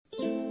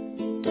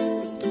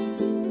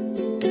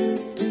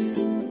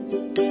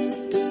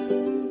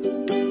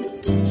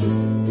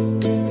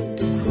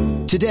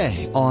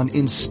today on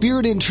In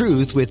Spirit and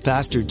Truth with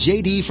Pastor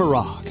J.D.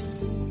 Farag.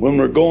 When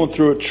we're going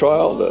through a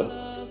trial,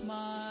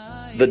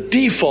 the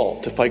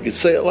default, if I could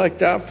say it like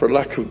that, for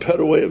lack of a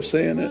better way of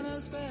saying it,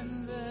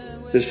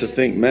 is to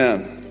think,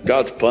 man,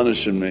 God's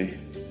punishing me.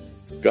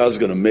 God's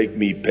going to make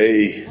me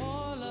pay.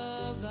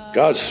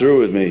 God's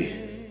through with me.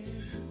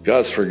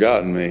 God's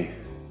forgotten me.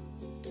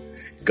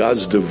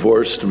 God's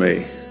divorced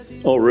me.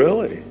 Oh,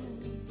 really?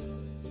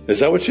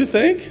 Is that what you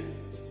think?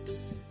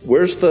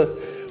 Where's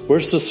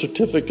the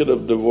certificate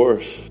of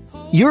divorce?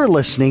 You're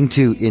listening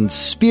to In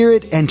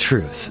Spirit and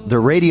Truth, the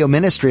radio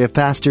ministry of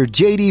Pastor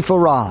J.D.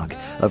 Farag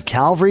of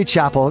Calvary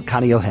Chapel,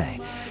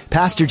 Kaneohe.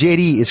 Pastor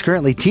J.D. is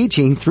currently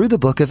teaching through the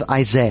book of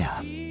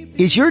Isaiah.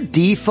 Is your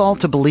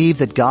default to believe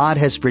that God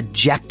has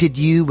rejected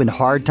you when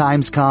hard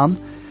times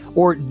come?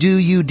 Or do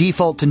you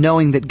default to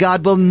knowing that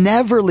God will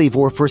never leave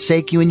or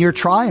forsake you in your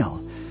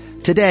trial?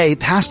 Today,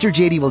 Pastor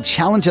J.D. will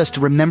challenge us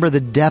to remember the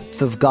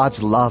depth of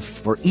God's love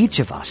for each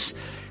of us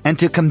and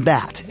to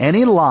combat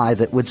any lie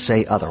that would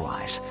say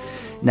otherwise.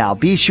 Now,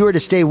 be sure to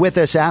stay with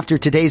us after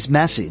today's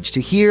message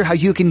to hear how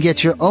you can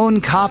get your own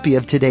copy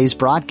of today's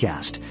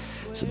broadcast.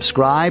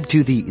 Subscribe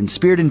to the In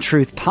Spirit and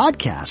Truth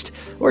podcast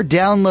or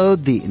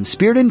download the In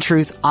Spirit and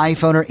Truth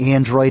iPhone or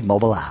Android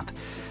mobile app.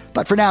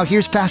 But for now,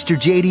 here's Pastor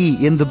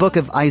J.D. in the book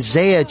of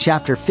Isaiah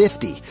chapter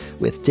 50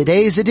 with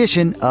today's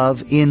edition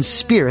of In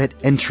Spirit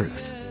and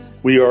Truth.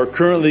 We are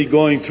currently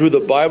going through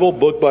the Bible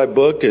book by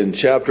book and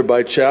chapter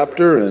by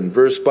chapter and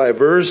verse by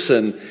verse,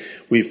 and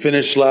we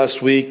finished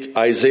last week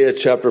Isaiah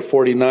chapter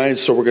 49,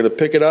 so we're going to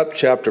pick it up,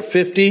 chapter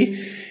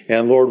 50,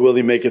 and Lord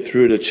willing, make it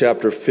through to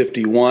chapter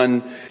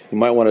 51. You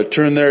might want to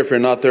turn there if you're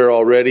not there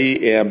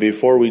already, and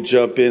before we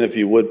jump in, if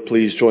you would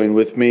please join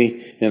with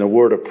me in a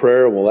word of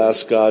prayer. We'll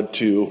ask God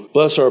to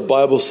bless our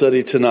Bible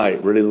study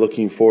tonight. Really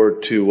looking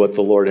forward to what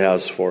the Lord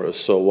has for us,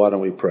 so why don't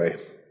we pray?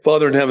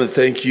 Father in heaven,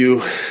 thank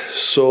you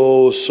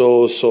so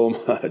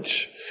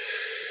much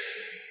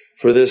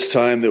for this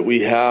time that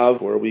we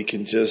have where we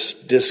can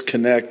just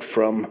disconnect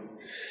from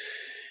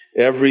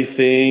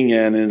everything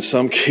and in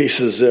some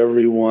cases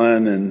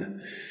everyone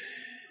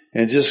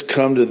and just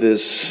come to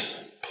this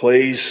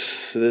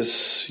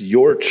place,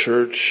 your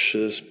church,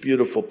 this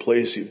beautiful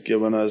place you've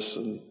given us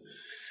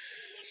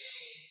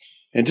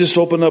and just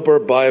open up our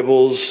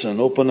Bibles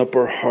and open up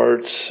our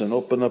hearts and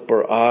open up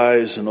our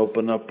eyes and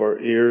open up our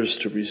ears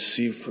to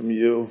receive from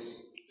you.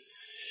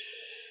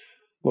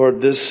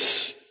 Lord,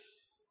 this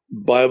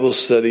Bible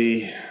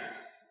study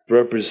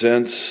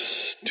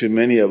represents to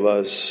many of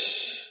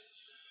us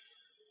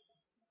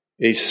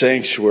a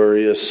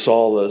sanctuary, a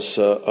solace,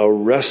 a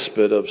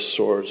respite of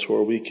sorts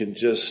where we can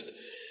just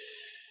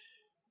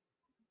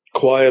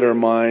quiet our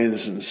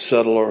minds and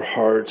settle our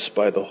hearts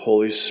by the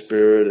Holy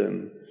Spirit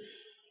and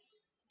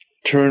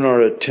turn our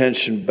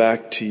attention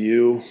back to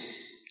you,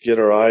 get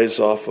our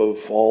eyes off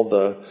of all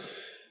the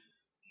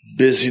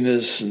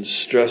busyness and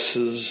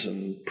stresses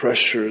and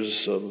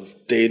pressures of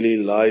daily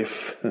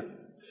life,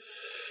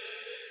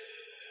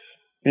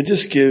 and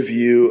just give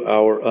you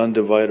our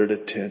undivided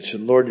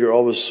attention. Lord, you're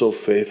always so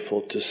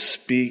faithful to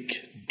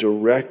speak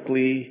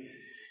directly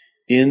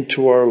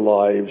into our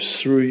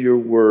lives through your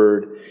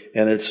word,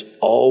 and it's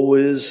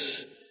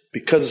always,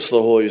 because it's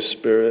the Holy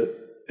Spirit,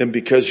 and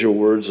because your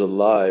word's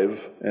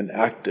alive and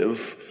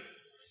active,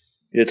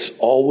 it's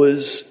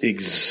always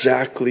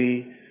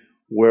exactly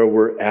where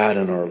we're at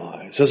in our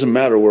lives. It doesn't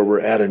matter where we're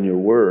at in your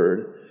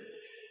word.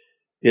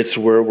 It's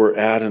where we're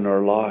at in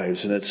our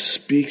lives, and it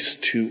speaks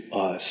to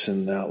us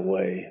in that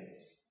way.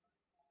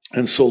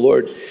 And so,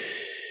 Lord,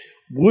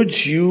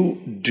 would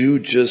you do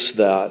just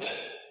that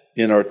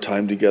in our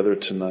time together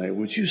tonight?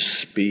 Would you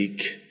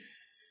speak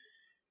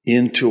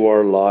into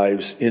our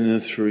lives, in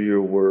and through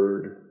your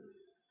word?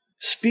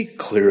 Speak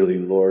clearly,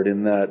 Lord,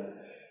 in that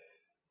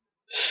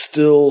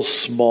still,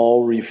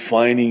 small,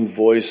 refining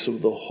voice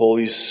of the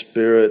Holy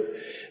Spirit,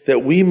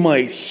 that we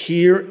might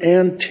hear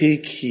and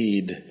take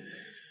heed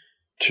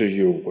to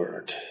your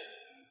word.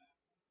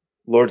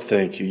 Lord,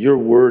 thank you. Your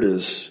word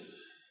is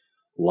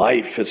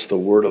life. It's the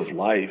word of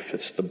life.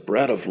 It's the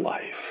bread of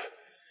life.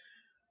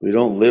 We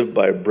don't live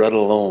by bread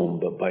alone,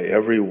 but by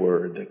every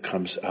word that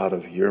comes out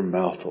of your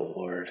mouth, O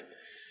Lord.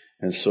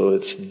 And so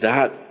it's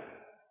that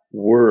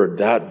word,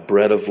 that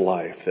bread of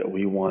life that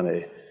we want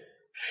to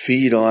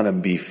feed on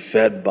and be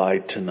fed by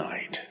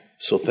tonight.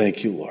 So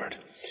thank you, Lord.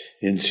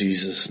 In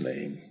Jesus'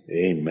 name,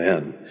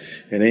 amen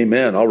and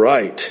amen. All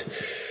right.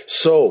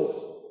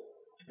 So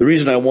the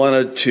reason I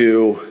wanted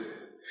to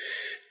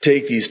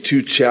take these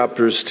two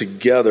chapters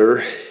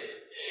together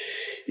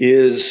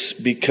is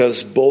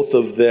because both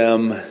of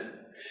them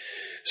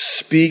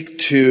speak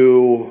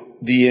to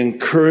the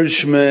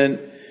encouragement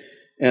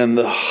and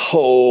the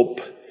hope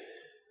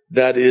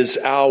that is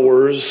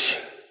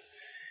ours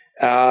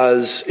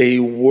as a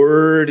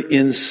word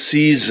in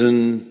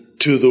season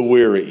to the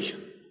weary.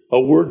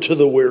 A word to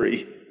the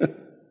weary.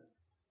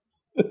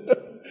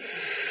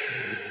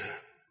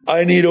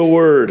 I need a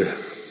word.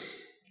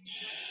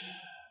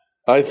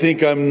 I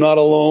think I'm not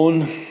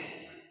alone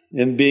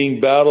in being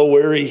battle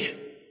weary.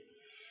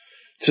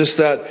 Just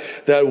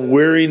that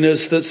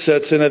weariness that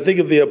sets in. I think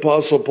of the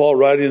Apostle Paul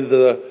writing to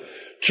the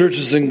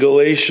churches in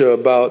Galatia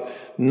about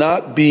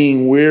not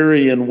being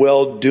weary and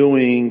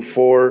well-doing,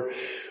 for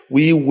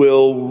we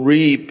will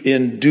reap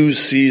in due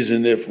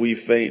season if we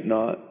faint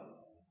not.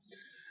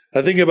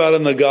 I think about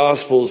in the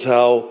Gospels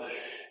how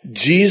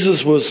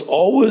Jesus was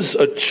always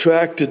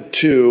attracted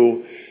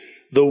to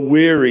the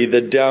weary,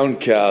 the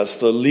downcast,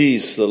 the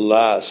least, the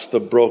last, the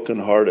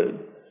brokenhearted.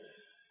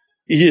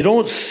 You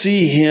don't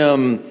see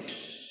him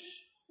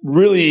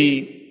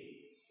really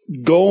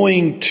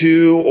going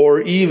to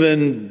or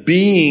even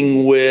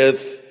being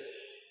with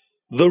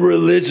the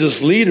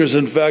religious leaders.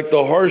 In fact,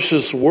 the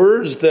harshest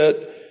words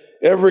that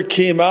ever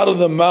came out of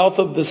the mouth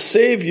of the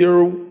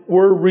Savior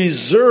were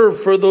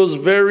reserved for those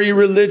very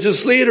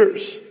religious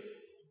leaders.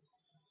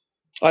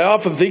 I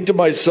often think to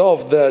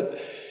myself that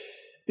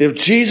if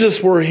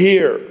Jesus were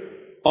here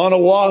on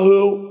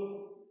Oahu,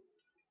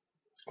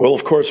 well,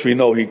 of course we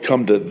know he'd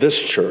come to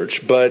this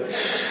church, but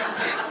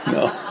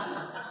no.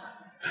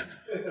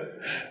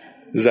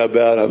 Is that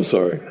bad? I'm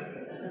sorry.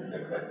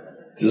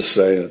 Just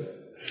saying.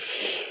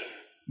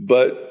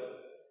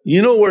 But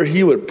you know where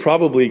he would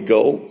probably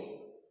go?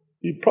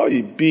 He'd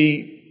probably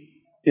be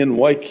in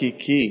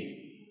Waikiki,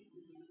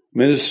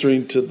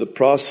 ministering to the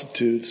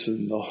prostitutes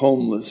and the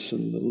homeless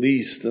and the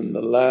least and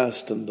the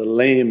last and the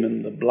lame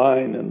and the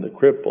blind and the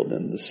crippled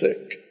and the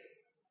sick.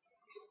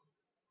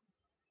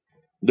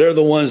 They're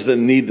the ones that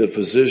need the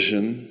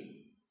physician.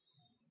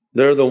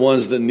 They're the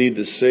ones that need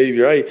the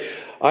Savior.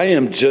 I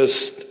am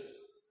just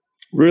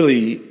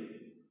really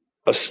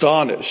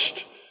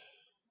astonished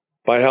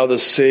by how the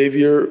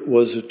Savior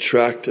was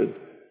attracted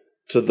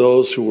to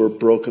those who were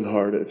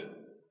brokenhearted,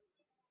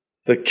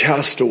 the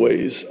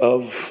castaways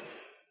of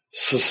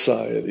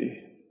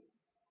society,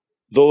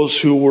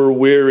 those who were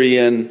weary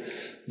and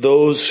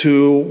those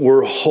who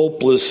were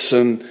hopeless,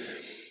 and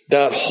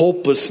that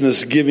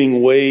hopelessness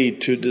giving way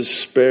to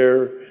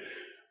despair.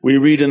 We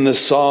read in the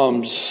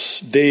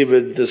Psalms,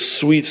 David, the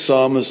sweet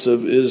psalmist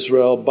of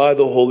Israel, by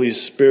the Holy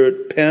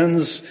Spirit,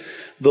 pens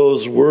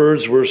those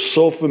words we're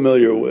so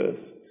familiar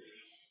with,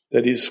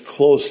 that he's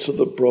close to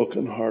the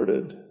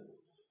brokenhearted,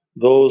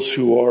 those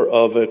who are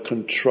of a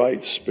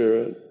contrite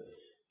spirit.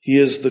 He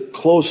is the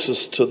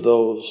closest to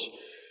those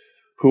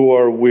who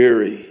are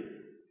weary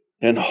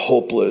and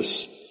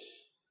hopeless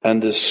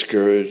and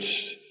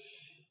discouraged.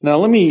 Now,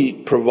 let me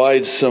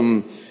provide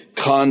some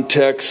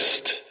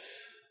context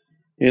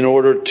in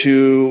order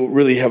to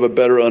really have a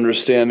better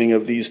understanding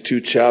of these two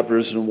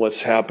chapters and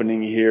what's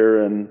happening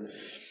here and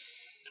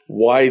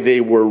why they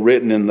were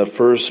written in the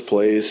first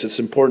place. It's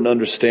important to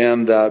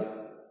understand that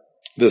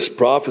this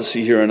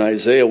prophecy here in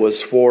Isaiah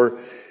was for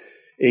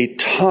a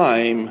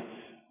time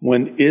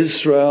when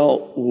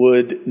Israel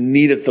would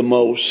need it the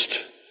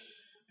most,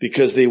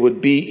 because they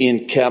would be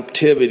in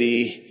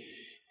captivity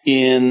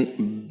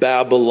in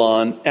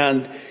Babylon.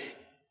 And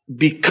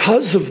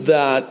because of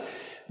that,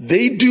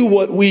 they do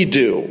what we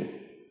do,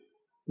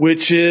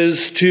 which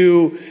is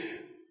to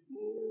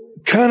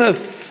kind of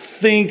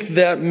think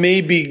that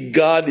maybe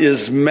God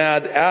is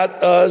mad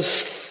at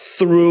us,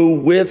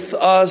 through with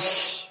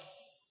us,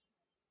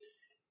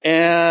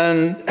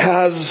 and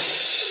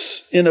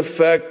has, in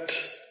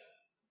effect,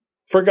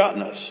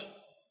 forgotten us.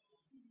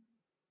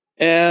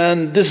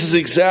 And this is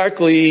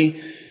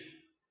exactly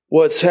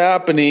what's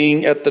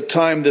happening at the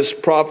time this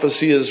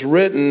prophecy is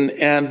written,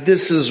 and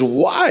this is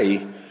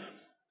why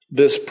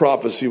this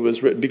prophecy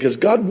was written, because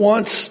God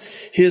wants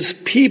his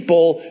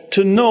people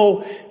to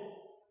know,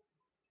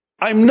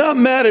 I'm not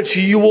mad at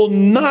you. You will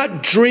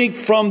not drink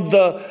from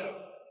the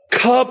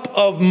cup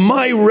of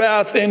my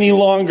wrath any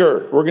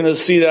longer. We're going to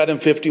see that in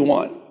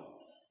 51.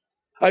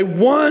 I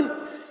want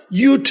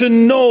you to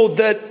know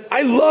that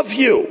I love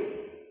you.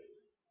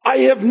 I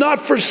have not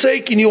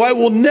forsaken you. I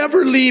will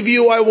never leave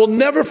you. I will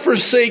never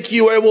forsake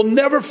you. I will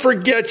never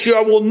forget you.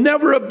 I will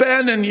never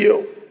abandon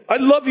you. I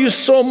love you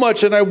so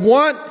much, and I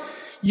want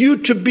you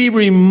to be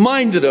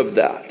reminded of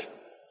that.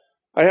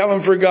 I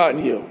haven't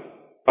forgotten you.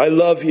 I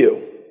love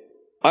you.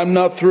 I'm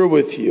not through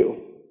with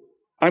you.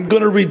 I'm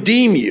going to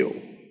redeem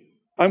you.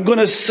 I'm going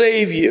to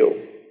save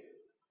you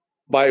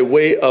by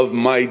way of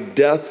my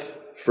death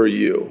for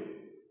you.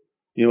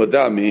 You know what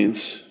that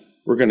means?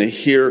 We're going to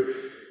hear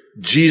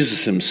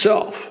Jesus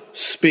himself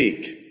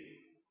speak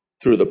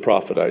through the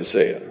prophet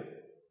Isaiah.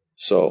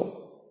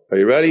 So, are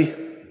you ready?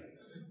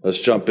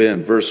 Let's jump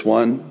in. Verse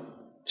 1,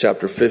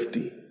 chapter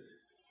 50.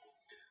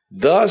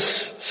 Thus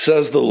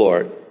says the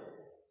Lord,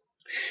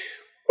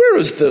 where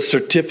is the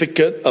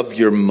certificate of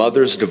your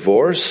mother's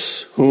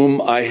divorce,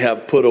 whom I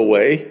have put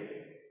away?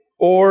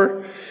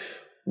 Or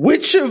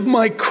which of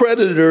my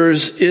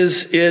creditors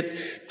is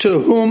it to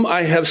whom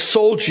I have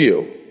sold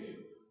you?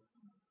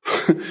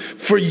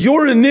 For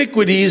your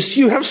iniquities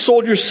you have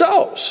sold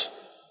yourselves,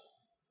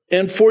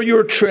 and for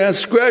your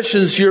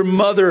transgressions your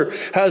mother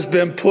has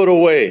been put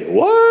away.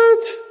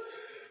 What?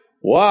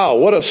 Wow,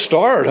 what a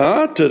start,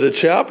 huh, to the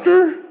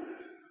chapter?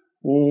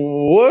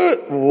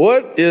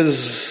 What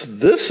is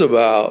this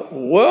about?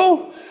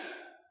 Well,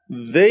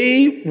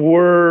 they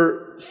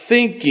were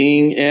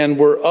thinking and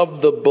were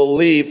of the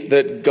belief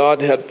that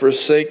God had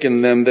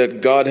forsaken them,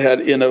 that God had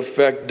in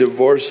effect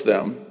divorced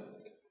them.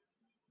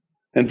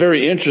 And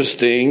very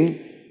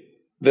interesting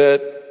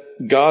that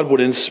God would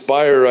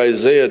inspire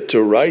Isaiah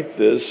to write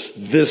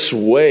this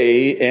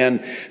way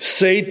and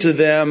say to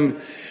them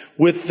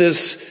with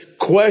this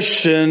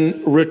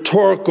question,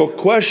 rhetorical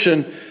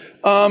question,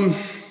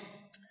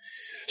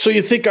 so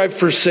you think I've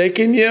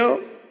forsaken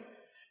you?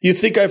 You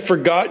think I've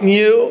forgotten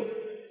you?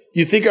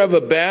 You think I've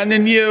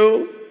abandoned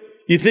you?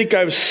 You think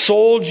I've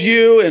sold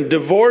you and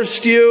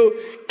divorced you?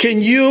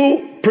 Can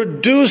you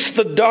produce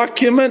the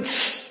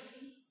documents?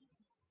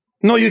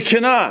 No, you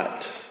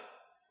cannot.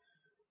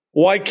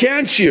 Why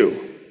can't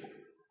you?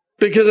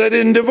 Because I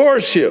didn't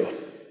divorce you.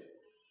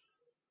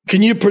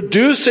 Can you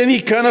produce any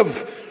kind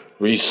of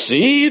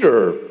receipt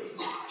or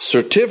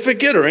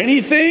certificate or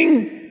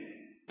anything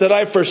that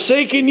I've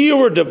forsaken you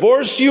or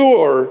divorced you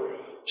or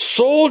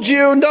sold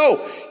you?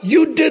 No,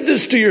 you did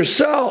this to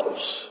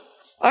yourselves.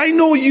 I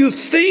know you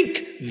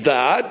think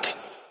that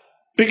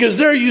because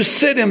there you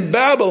sit in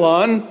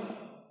Babylon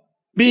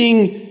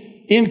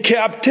being in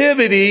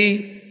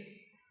captivity,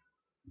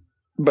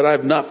 but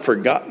I've not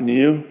forgotten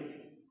you.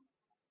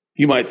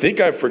 You might think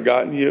I've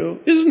forgotten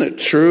you. Isn't it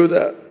true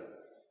that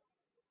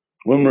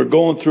when we're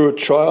going through a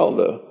trial,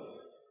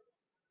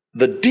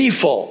 the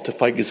default,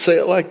 if I could say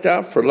it like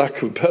that, for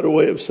lack of a better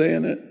way of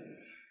saying it,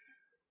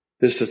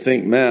 is to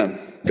think,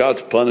 man,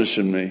 God's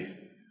punishing me.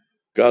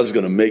 God's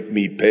going to make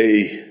me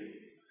pay.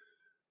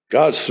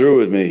 God's through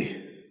with me.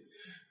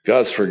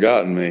 God's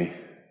forgotten me.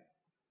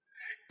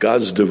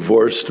 God's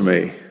divorced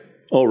me.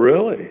 Oh,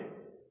 really?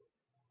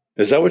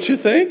 Is that what you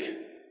think?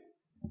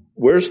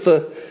 Where's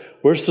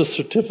the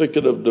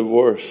certificate of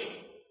divorce?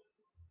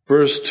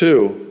 Verse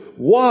 2.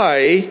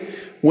 Why,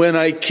 when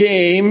I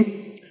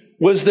came,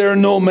 was there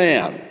no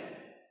man?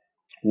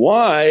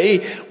 Why,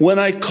 when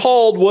I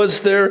called,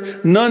 was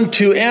there none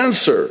to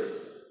answer?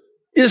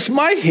 Is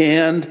my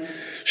hand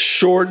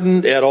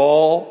shortened at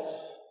all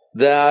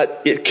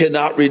that it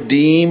cannot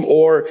redeem?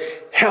 Or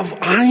have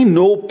I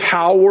no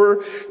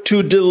power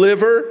to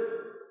deliver?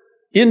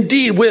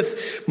 Indeed,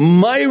 with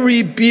my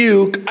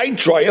rebuke, I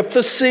dry up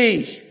the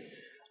sea.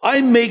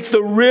 I make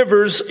the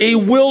rivers a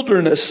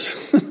wilderness.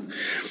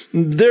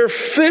 Their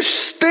fish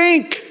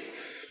stink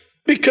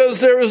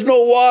because there is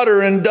no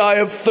water and die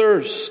of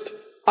thirst.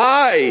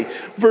 I,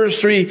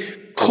 verse 3,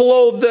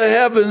 clothe the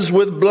heavens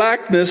with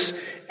blackness,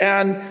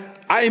 and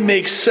I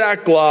make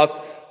sackcloth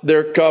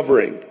their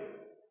covering.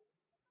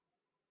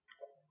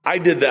 I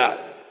did that.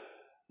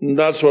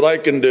 That's what I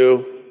can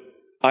do.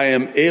 I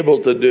am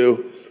able to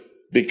do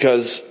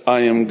because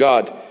I am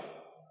God.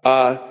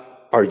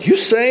 Are you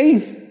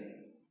saying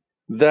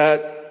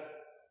that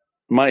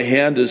my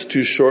hand is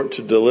too short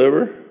to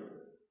deliver?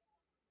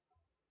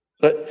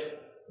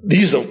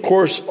 These, of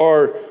course,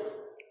 are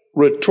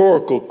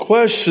rhetorical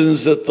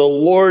questions that the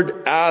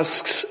Lord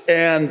asks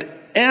and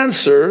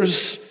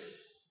answers.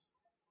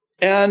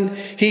 And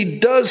he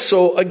does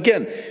so,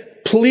 again,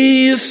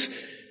 please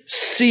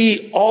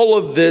see all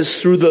of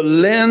this through the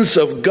lens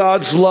of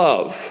God's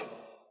love.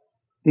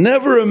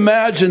 Never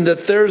imagine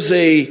that there's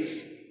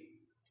a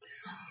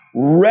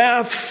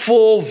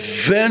wrathful,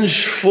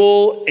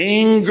 vengeful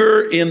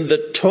anger in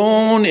the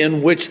tone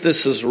in which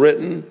this is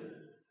written.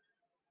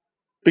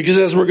 Because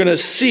as we're going to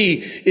see,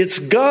 it's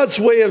God's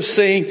way of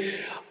saying,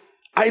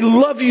 I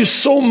love you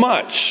so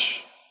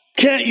much.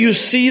 Can't you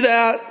see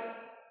that?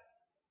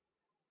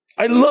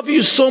 I love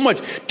you so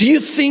much. Do you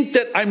think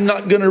that I'm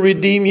not going to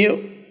redeem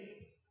you?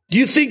 Do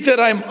you think that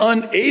I'm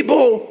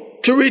unable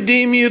to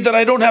redeem you? That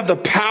I don't have the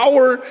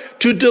power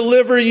to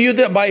deliver you?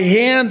 That my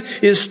hand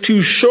is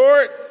too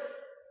short?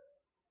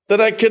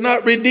 That I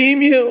cannot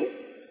redeem you?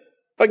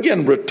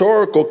 Again,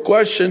 rhetorical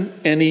question,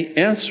 and he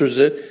answers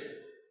it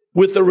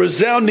with a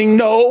resounding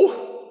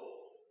no.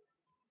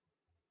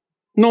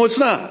 No, it's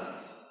not.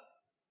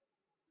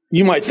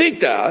 You might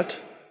think that,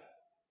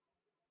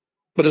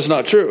 but it's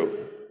not true.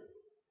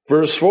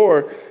 Verse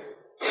 4,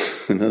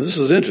 now this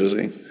is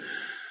interesting.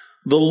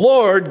 The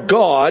Lord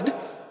God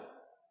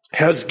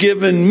has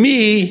given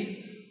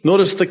me,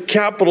 notice the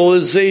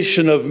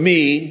capitalization of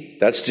me,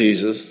 that's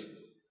Jesus.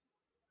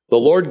 The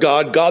Lord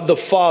God, God the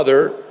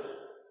Father,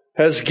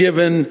 has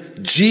given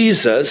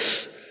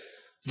Jesus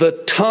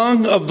the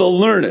tongue of the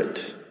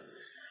learned,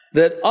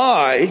 that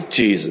I,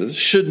 Jesus,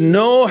 should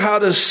know how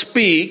to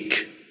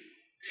speak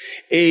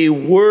a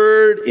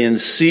word in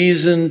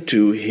season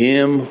to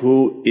him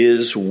who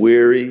is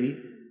weary.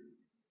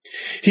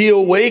 He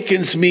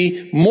awakens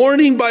me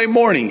morning by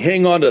morning.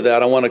 Hang on to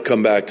that. I want to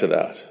come back to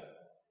that.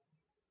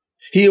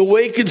 He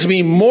awakens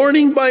me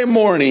morning by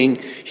morning.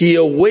 He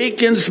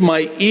awakens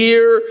my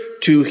ear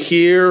to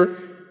hear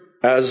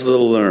as the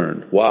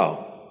learned.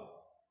 Wow.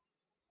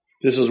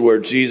 This is where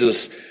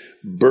Jesus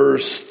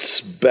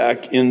bursts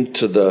back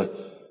into the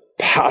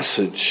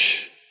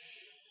passage.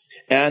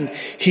 And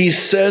he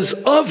says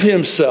of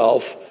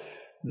himself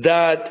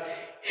that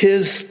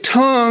his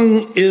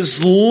tongue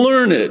is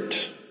learned.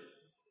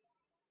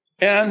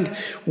 And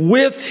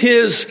with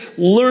his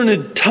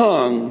learned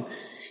tongue,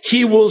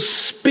 He will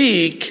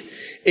speak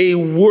a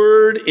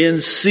word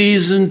in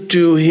season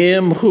to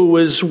him who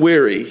is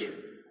weary.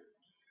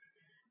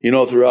 You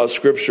know, throughout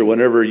Scripture,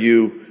 whenever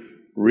you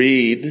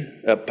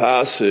read a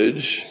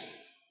passage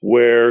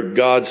where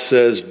God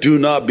says, do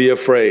not be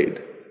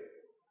afraid,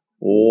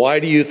 why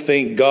do you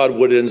think God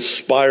would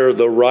inspire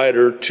the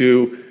writer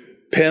to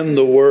pen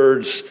the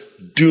words,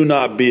 do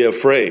not be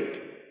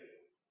afraid?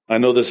 I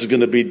know this is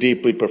going to be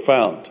deeply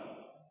profound.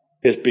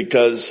 It's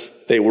because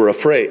they were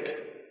afraid.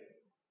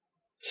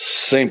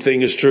 Same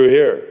thing is true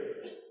here.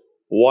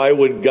 Why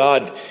would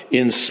God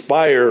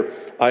inspire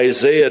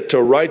Isaiah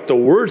to write the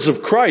words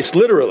of Christ,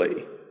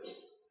 literally,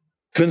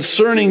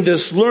 concerning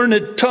this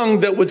learned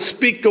tongue that would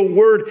speak a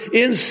word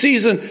in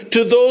season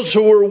to those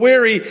who were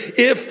weary,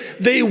 if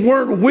they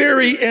weren't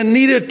weary and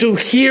needed to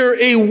hear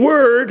a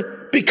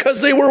word because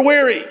they were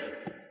weary?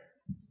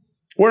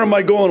 Where am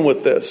I going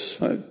with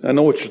this? I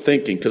know what you're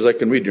thinking because I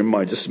can read your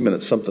mind. Just a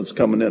minute, something's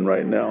coming in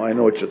right now. I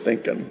know what you're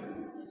thinking.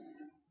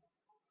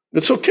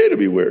 It's okay to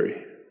be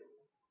weary.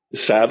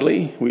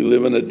 Sadly, we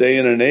live in a day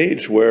and an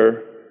age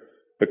where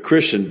a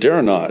Christian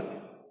dare not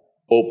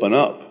open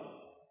up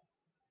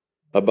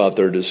about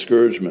their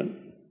discouragement,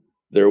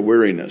 their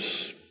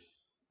weariness,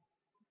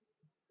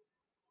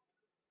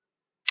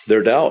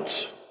 their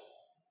doubts,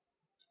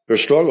 their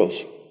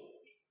struggles.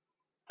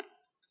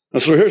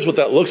 And so here's what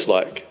that looks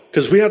like.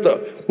 Because we have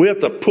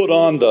to put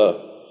on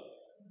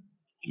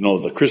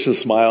the Christmas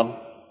smile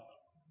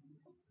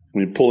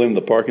when you pull in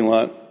the parking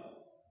lot.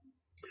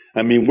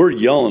 I mean, we're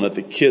yelling at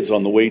the kids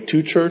on the way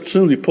to church. As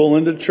soon as we pull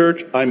into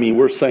church,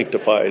 we're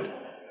sanctified.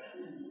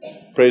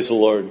 Praise the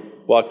Lord.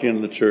 Walk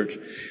into the church.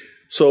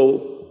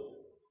 So,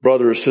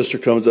 brother or sister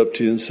comes up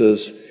to you and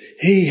says,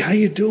 hey, how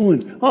you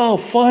doing? Oh,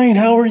 fine.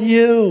 How are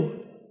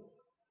you?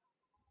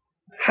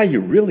 How you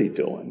really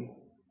doing?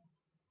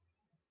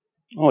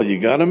 Oh, you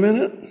got a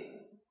minute?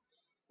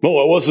 Oh,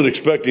 I wasn't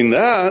expecting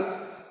that.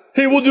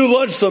 Hey, we'll do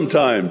lunch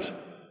sometimes.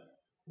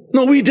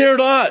 No, we dare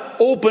not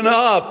open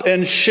up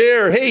and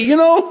share. Hey,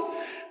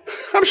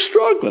 I'm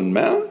struggling,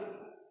 man.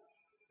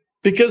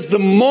 Because the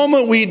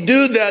moment we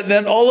do that,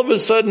 then all of a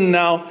sudden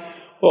now,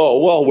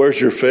 oh, well, where's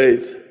your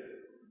faith?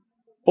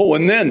 Oh,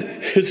 and then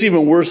it's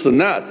even worse than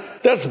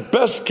that. That's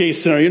best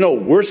case scenario. You know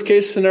what worst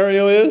case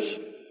scenario is?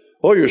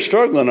 Oh, you're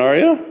struggling, are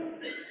you?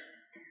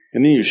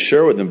 And then you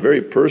share with them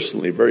very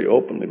personally, very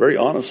openly, very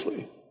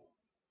honestly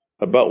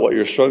about what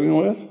you're struggling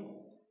with.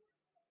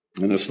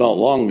 And it's not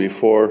long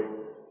before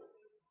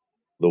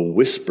the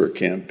whisper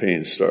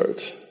campaign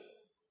starts.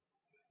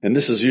 And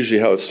this is usually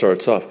how it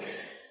starts off.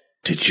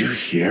 Did you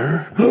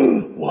hear?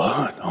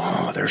 What?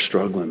 Oh, they're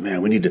struggling,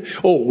 man.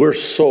 We're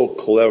so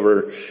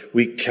clever.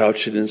 We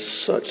couch it in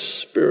such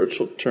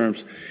spiritual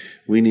terms.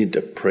 We need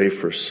to pray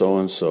for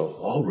so-and-so.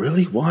 Oh,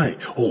 really? Why?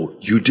 Oh,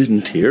 you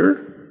didn't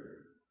hear?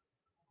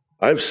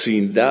 I've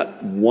seen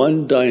that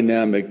one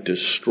dynamic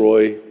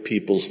destroy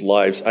people's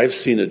lives. I've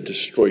seen it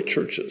destroy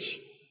churches.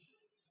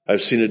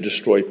 I've seen it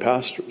destroy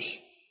pastors.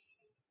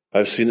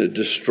 I've seen it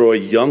destroy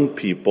young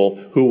people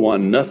who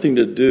want nothing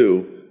to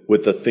do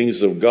with the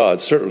things of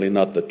God, certainly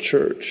not the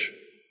church.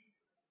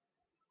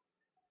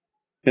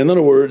 In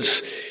other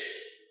words,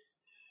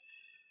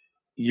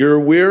 you're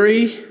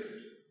weary,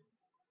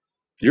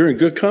 you're in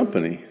good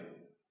company.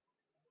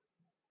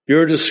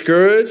 You're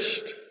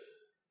discouraged,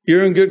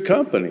 you're in good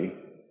company.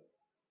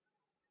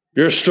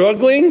 You're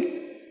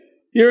struggling,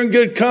 you're in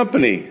good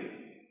company.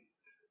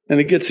 And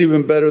it gets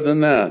even better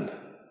than that.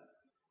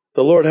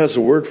 The Lord has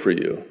a word for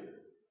you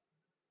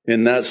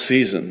in that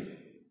season,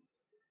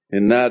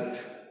 in that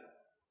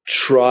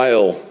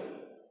trial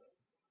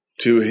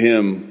to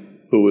him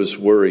who is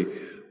worried.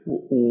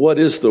 What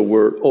is the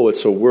word? Oh,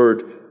 it's a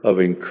word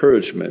of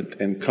encouragement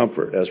and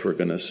comfort, as we're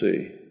going to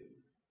see.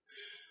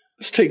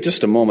 Let's take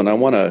just a moment.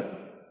 I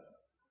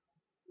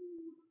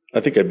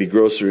think I'd be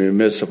grossly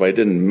remiss if I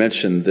didn't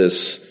mention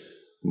this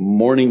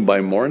morning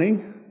by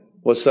morning.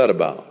 What's that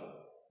about?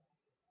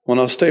 Well,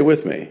 now stay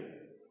with me.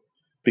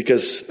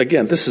 Because,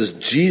 again, this is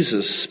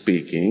Jesus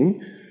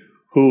speaking,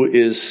 who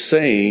is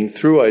saying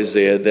through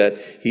Isaiah that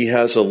he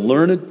has a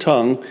learned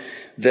tongue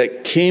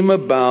that came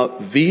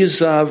about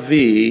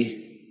vis-a-vis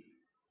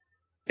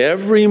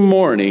every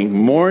morning,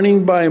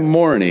 morning by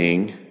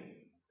morning,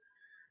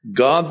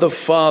 God the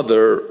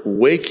Father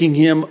waking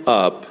him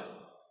up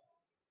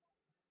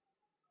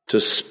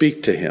to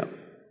speak to him.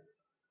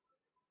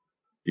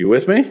 You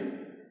with me?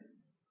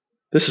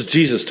 This is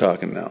Jesus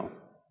talking now.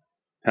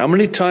 How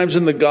many times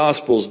in the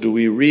Gospels do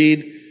we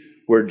read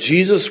where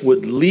Jesus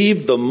would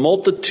leave the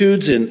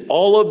multitudes in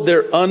all of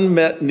their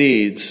unmet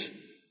needs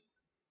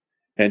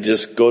and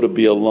just go to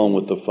be alone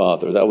with the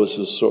Father? That was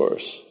his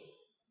source.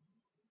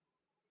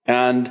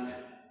 And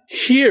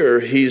here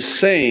he's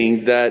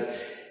saying that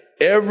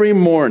every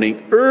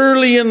morning,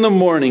 early in the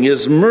morning,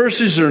 his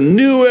mercies are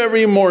new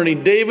every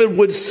morning. David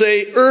would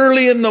say,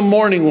 early in the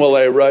morning will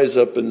I rise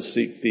up and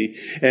seek thee.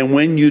 And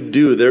when you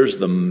do, there's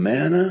the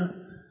manna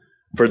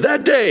for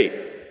that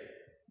day.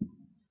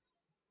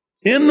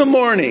 In the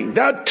morning,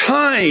 that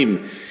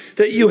time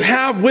that you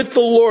have with the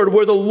Lord,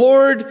 where the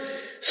Lord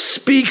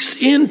speaks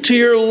into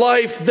your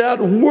life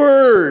that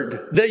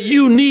word that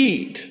you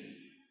need.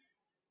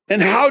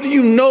 And how do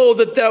you know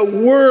that that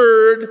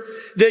word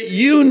that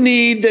you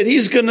need, that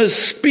He's going to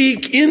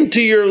speak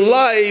into your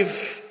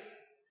life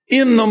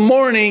in the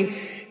morning,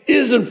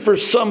 isn't for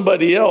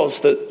somebody else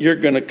that you're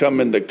going to come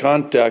into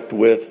contact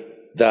with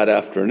that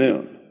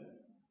afternoon?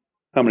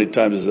 How many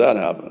times does that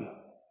happen?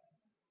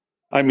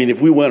 I mean,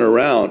 if we went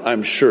around,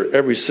 I'm sure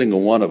every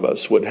single one of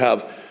us would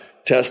have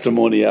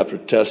testimony after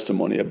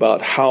testimony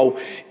about how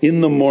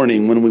in the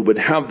morning when we would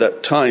have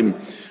that time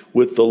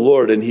with the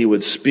Lord and He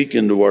would speak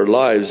into our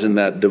lives in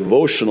that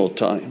devotional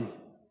time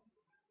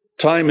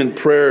in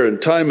prayer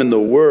and time in the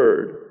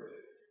Word.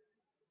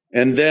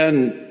 And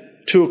then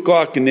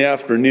 2:00 in the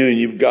afternoon,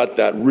 you've got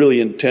that really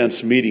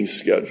intense meeting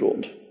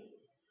scheduled.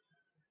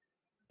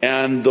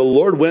 And the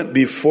Lord went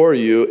before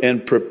you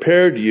and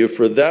prepared you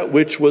for that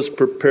which was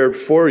prepared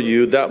for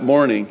you that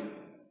morning.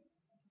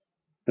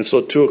 And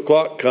so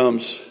 2:00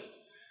 comes,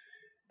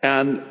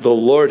 and the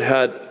Lord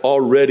had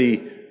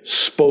already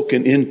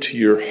spoken into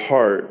your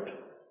heart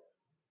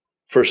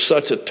for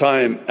such a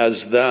time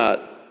as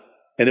that.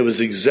 And it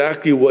was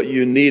exactly what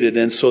you needed.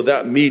 And so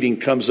that meeting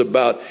comes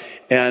about.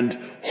 And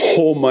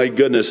oh my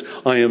goodness,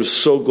 I am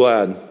so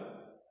glad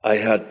I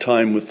had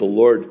time with the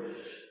Lord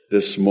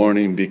this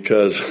morning,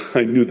 because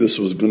I knew this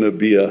was going to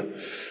be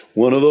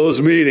one of those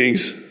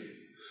meetings.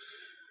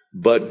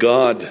 But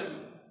God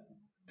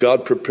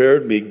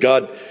prepared me.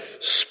 God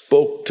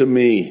spoke to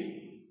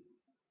me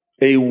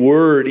a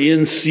word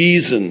in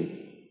season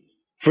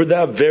for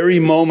that very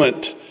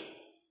moment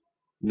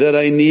that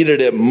I needed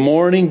it,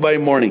 morning by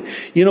morning.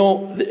 You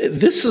know,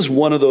 this is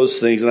one of those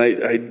things, and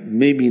I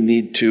maybe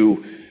need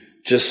to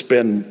just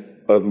spend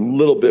a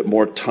little bit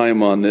more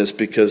time on this,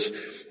 because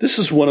this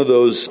is one of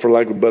those, for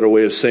lack of a better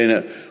way of saying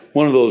it,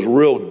 one of those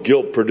real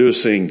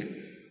guilt-producing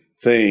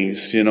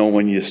things, you know,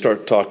 when you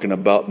start talking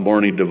about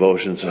morning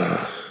devotions.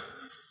 Yeah,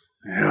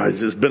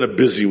 it's been a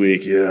busy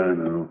week. Yeah, I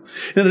know.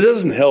 And it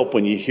doesn't help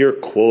when you hear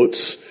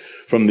quotes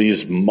from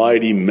these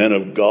mighty men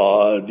of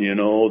God, you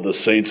know, the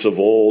saints of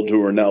old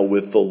who are now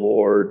with the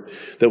Lord,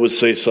 that would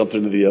say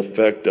something to the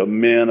effect of,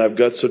 man, I've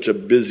got such a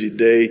busy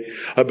day,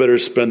 I better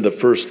spend the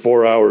first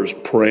 4 hours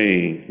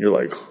praying. You're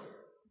like,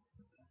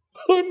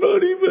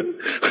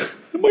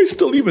 am I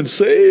still even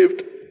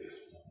saved?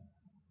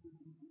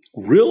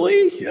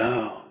 Really?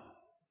 Yeah.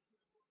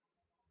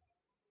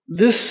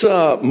 This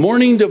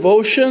morning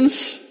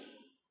devotions,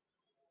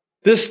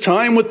 this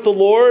time with the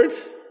Lord,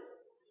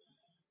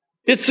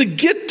 it's a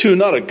get to,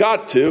 not a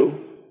got to.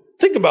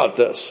 Think about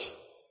this.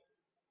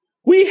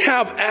 We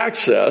have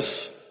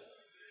access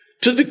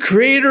to the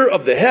Creator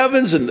of the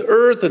heavens and the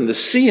earth and the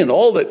sea and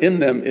all that in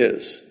them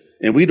is.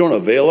 And we don't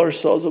avail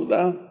ourselves of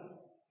that,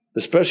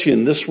 especially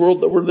in this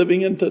world that we're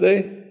living in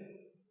today.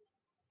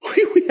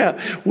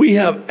 We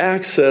have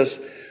access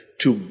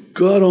to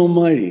God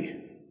Almighty.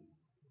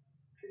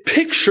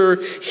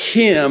 Picture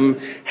Him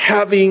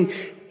having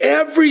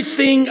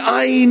everything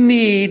I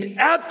need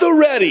at the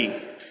ready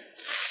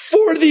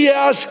for the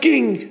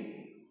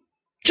asking,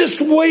 just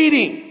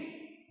waiting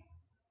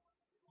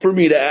for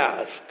me to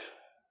ask.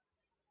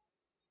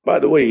 By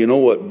the way, you know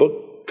what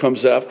book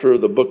comes after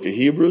the book of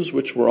Hebrews,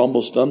 which we're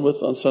almost done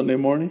with on Sunday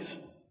mornings?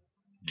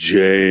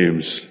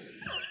 James.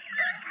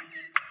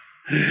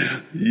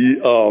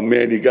 Oh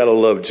man, you gotta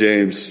love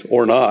James,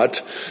 or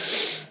not.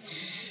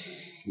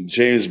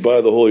 James,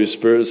 by the Holy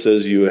Spirit,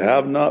 says, you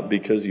have not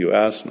because you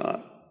ask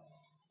not.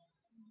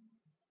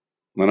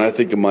 And I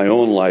think in my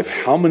own life,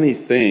 how many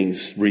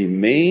things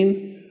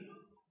remain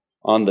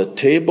on the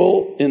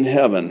table in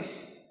heaven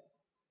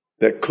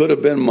that could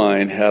have been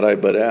mine had I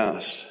but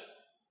asked.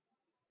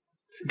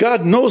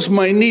 God knows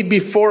my need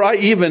before I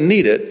even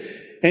need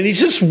it, and He's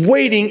just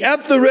waiting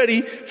at the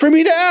ready for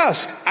me to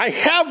ask. I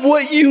have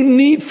what you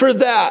need for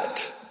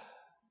that.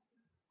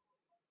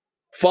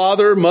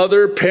 Father,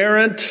 mother,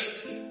 parent,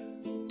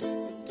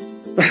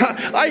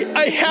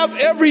 I have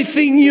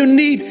everything you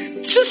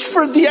need just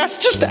for the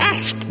ask. Just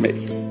ask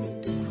me.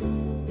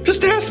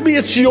 Just ask me,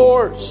 it's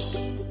yours.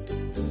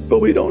 But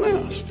we don't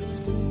ask.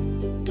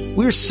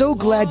 We're so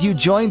glad you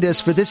joined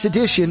us for this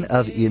edition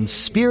of In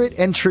Spirit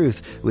and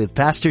Truth with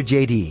Pastor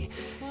JD.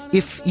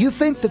 If you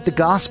think that the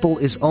gospel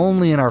is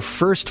only in our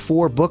first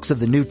 4 books of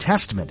the New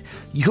Testament,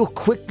 you'll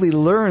quickly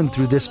learn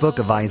through this book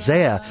of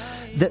Isaiah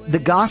that the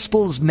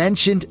gospel is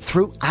mentioned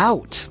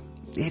throughout.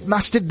 It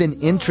must have been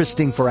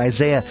interesting for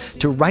Isaiah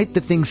to write the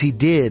things he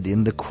did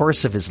in the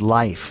course of his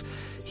life.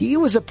 He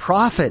was a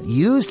prophet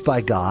used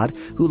by God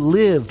who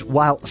lived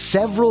while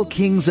several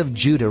kings of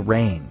Judah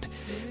reigned.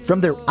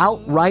 From their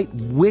outright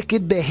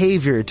wicked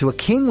behavior to a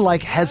king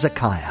like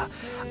Hezekiah,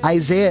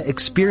 Isaiah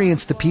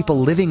experienced the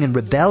people living in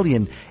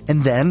rebellion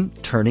and then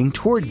turning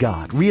toward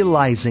God,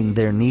 realizing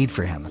their need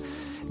for Him.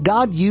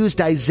 God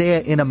used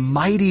Isaiah in a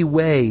mighty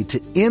way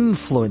to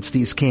influence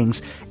these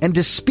kings and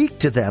to speak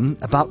to them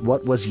about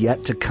what was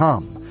yet to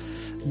come.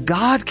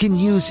 God can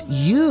use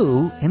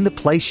you in the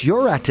place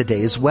you're at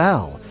today as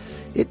well.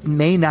 It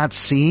may not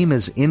seem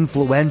as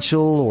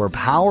influential or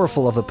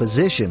powerful of a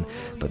position,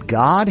 but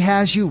God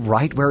has you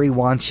right where He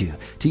wants you,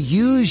 to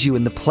use you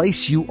in the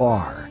place you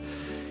are.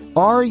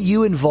 Are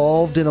you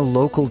involved in a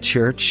local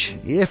church?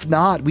 If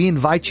not, we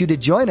invite you to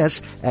join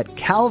us at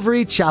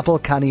Calvary Chapel,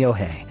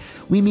 Kaneohe.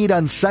 We meet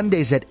on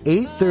Sundays at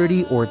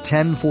 8:30 or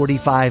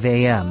 10:45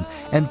 a.m.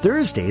 and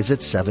Thursdays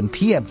at 7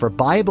 p.m. for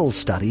Bible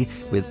study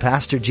with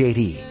Pastor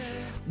J.D.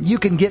 You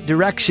can get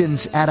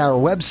directions at our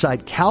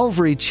website,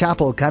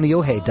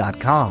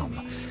 calvarychapelkaneohe.com.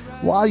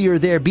 While you're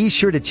there, be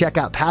sure to check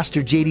out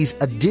Pastor J.D.'s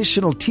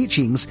additional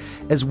teachings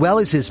as well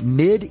as his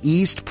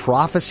Mid-East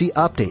prophecy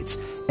updates,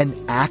 an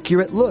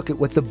accurate look at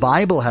what the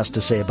Bible has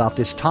to say about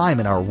this time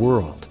in our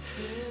world.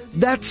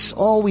 That's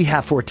all we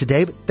have for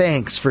today, but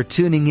thanks for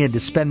tuning in to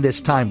spend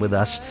this time with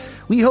us.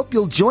 We hope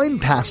you'll join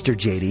Pastor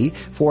J.D.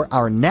 for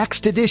our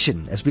next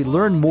edition as we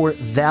learn more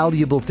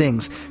valuable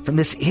things from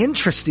this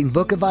interesting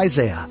book of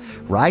Isaiah,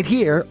 right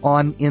here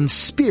on In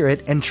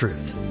Spirit and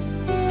Truth.